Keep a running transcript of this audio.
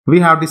We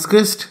have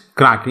discussed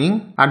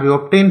cracking and we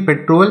obtain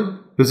petrol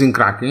using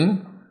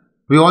cracking.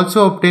 We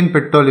also obtain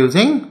petrol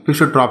using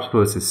Fischer-Tropsch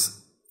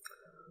process.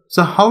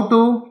 So how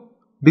to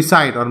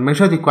decide or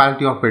measure the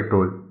quality of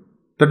petrol?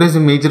 That is a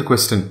major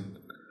question.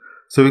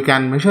 So we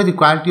can measure the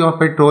quality of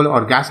petrol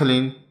or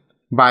gasoline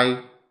by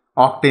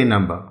octane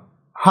number.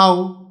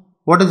 How?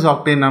 What is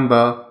octane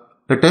number?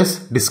 Let us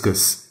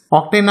discuss.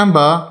 Octane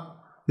number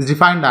is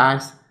defined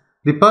as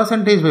the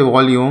percentage by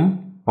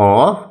volume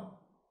of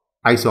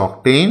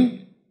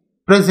iso-octane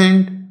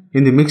present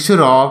in the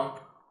mixture of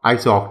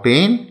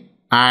iso-octane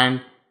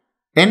and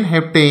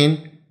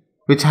n-heptane,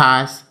 which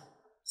has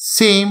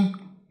same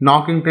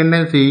knocking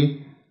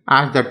tendency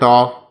as that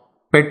of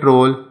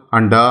petrol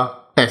under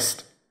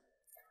test.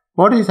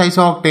 What is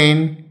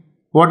iso-octane?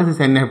 What is this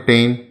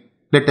n-heptane?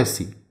 Let us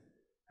see.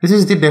 This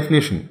is the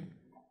definition.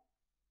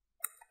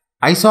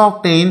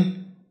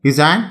 Iso-octane is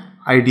an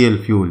ideal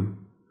fuel.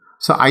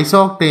 So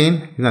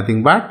iso-octane is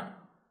nothing but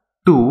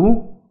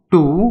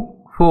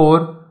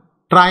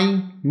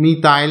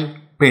 2,2,4-trimethyl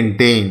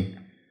pentane.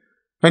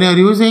 When you are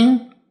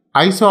using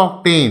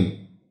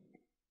iso-octane,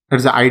 that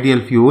is the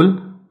ideal fuel,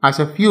 as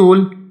a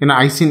fuel in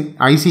an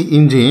IC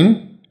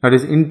engine, that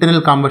is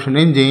internal combustion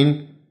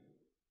engine,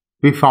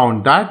 we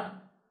found that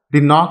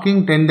the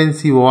knocking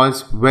tendency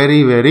was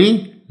very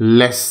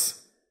less.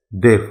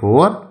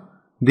 Therefore,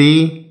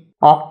 the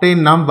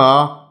octane number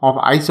of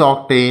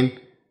iso-octane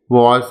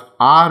was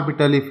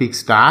arbitrarily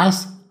fixed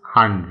as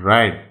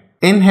 100.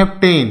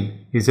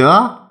 N-heptane is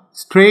a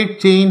straight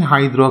chain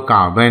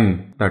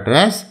hydrocarbon. That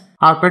is,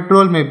 our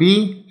petrol may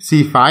be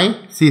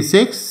C5,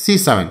 C6,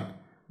 C7.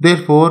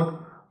 Therefore,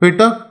 we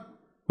took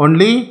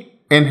only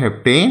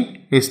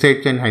n-heptane, a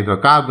straight chain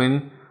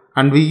hydrocarbon,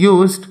 and we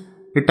used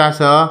it as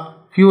a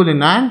fuel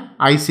in an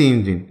IC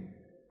engine.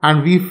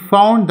 And we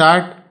found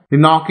that the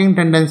knocking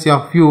tendency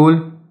of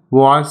fuel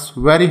was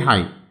very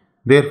high.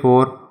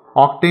 Therefore,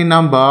 octane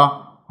number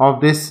of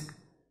this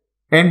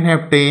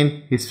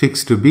n-heptane is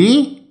fixed to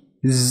be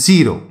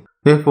 0.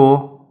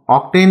 Therefore,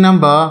 octane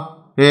number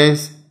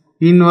is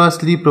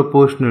inversely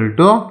proportional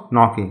to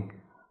knocking.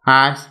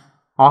 As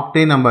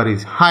octane number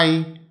is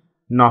high,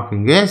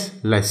 knocking is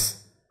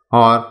less,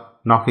 or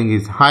knocking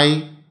is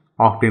high,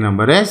 octane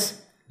number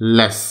is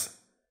less.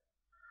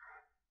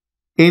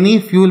 Any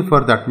fuel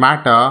for that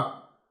matter,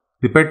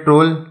 the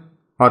petrol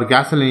or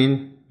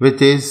gasoline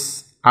which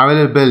is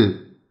available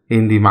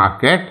in the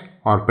market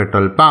or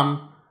petrol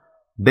pump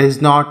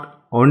does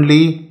not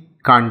only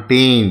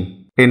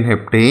contain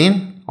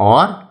n-heptane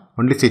or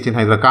only straight chain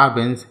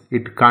hydrocarbons,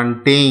 it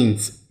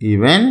contains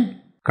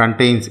even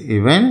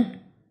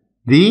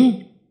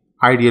the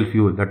ideal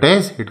fuel. That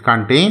is, it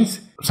contains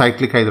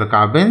cyclic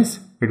hydrocarbons,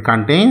 it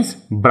contains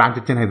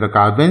branched chain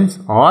hydrocarbons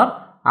or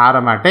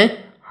aromatic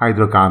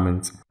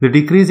hydrocarbons. The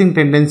decreasing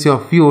tendency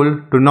of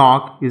fuel to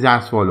knock is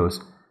as follows.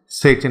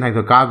 Straight chain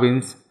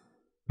hydrocarbons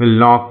will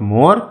knock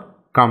more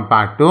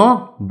compared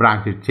to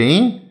branched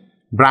chain.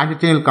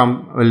 Branched chain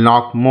will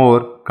knock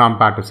more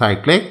compared to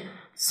cyclic.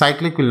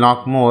 Cyclic will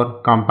knock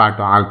more compared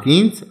to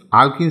alkenes.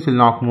 Alkenes will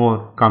knock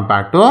more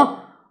compared to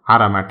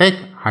aromatic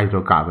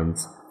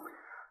hydrocarbons.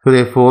 So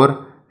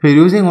therefore, if you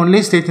are using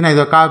only straight chain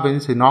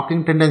hydrocarbons, the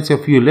knocking tendency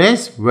of fuel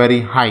is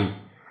very high.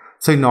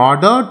 So in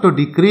order to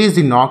decrease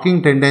the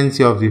knocking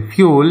tendency of the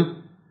fuel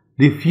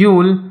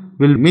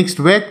will mixed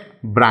with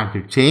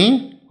branched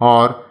chain,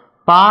 or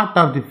part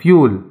of the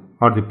fuel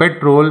or the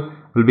petrol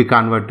will be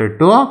converted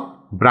to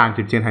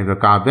branched chain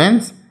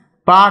hydrocarbons,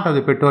 part of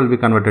the petrol will be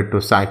converted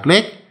to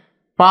cyclic,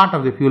 part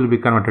of the fuel will be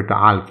converted to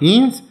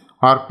alkenes,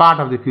 or part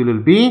of the fuel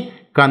will be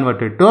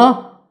converted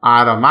to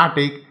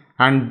aromatic,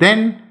 and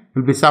then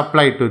will be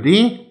supplied to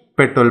the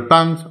petrol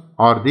pumps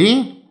or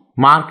the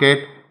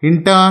market.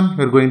 In turn,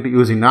 we are going to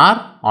use in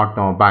our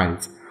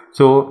automobiles.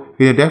 So,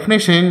 in the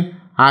definition,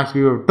 as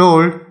we were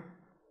told,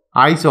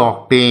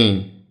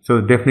 iso-octane. So,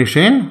 the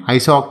definition,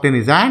 iso-octane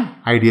is an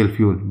ideal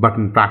fuel. But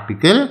in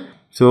practical,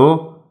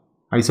 so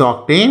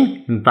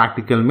iso-octane in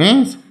practical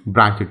means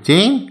branched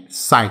chain,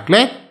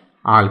 cyclic,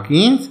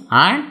 alkenes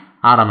and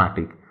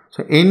aromatic.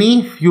 So,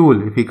 any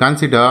fuel, if we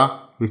consider,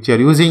 which we are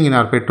using in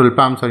our petrol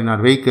pumps or in our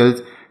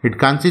vehicles, it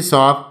consists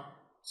of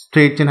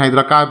straight chain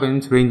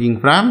hydrocarbons ranging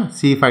from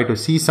C5 to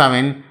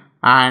C7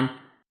 and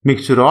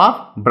mixture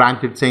of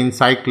branched chain,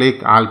 cyclic,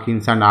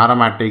 alkenes and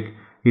aromatic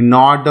in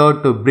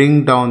order to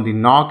bring down the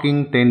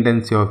knocking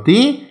tendency of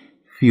the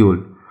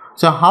fuel.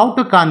 So how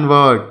to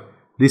convert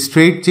the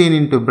straight chain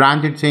into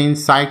branched chain,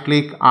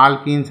 cyclic,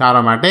 alkenes,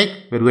 aromatic,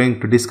 we are going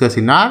to discuss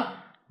in our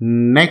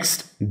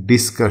next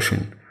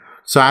discussion.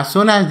 So as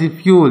soon as the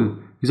fuel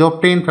is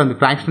obtained from the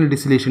fractional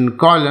distillation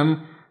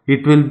column,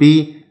 it will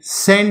be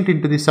sent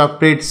into the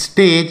separate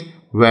stage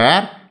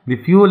where the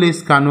fuel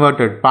is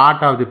converted,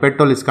 part of the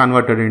petrol is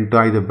converted into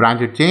either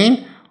branched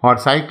chain or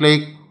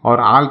cyclic or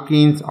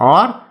alkenes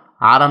or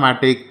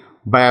aromatic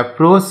by a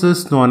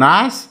process known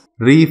as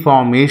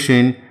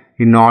reformation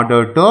in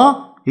order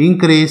to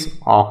increase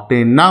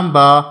octane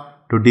number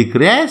to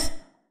decrease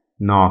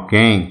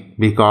knocking,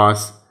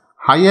 because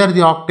higher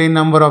the octane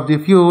number of the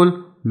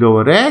fuel,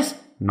 lower is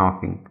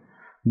knocking.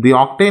 The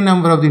octane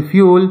number of the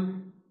fuel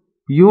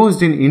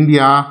used in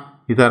India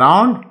is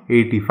around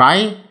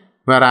 85,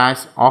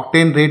 whereas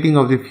octane rating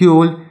of the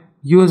fuel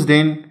used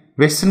in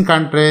Western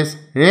countries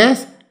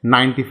is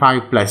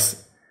 95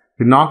 plus.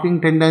 The knocking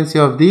tendency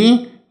of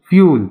the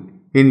fuel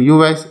in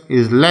US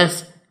is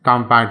less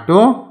compared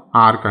to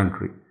our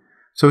country.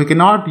 So we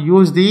cannot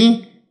use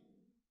the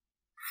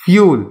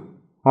fuel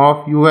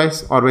of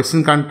US or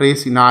Western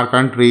countries in our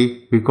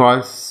country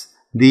because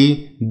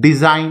the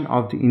design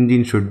of the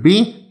engine should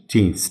be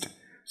changed.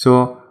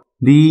 So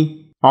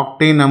the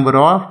octane number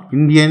of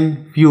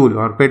Indian fuel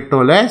or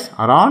petrol is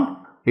around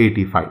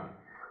 85.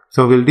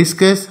 So we'll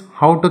discuss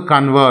how to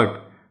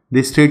convert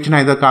the straight chain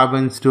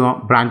hydrocarbons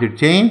to branched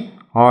chain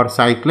or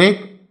cyclic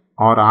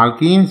or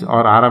alkenes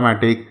or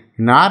aromatic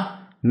in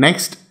our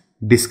next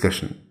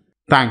discussion.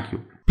 Thank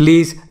you.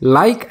 Please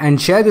like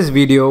and share this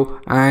video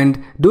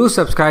and do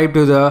subscribe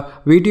to the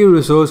VT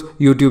Resource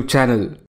YouTube channel.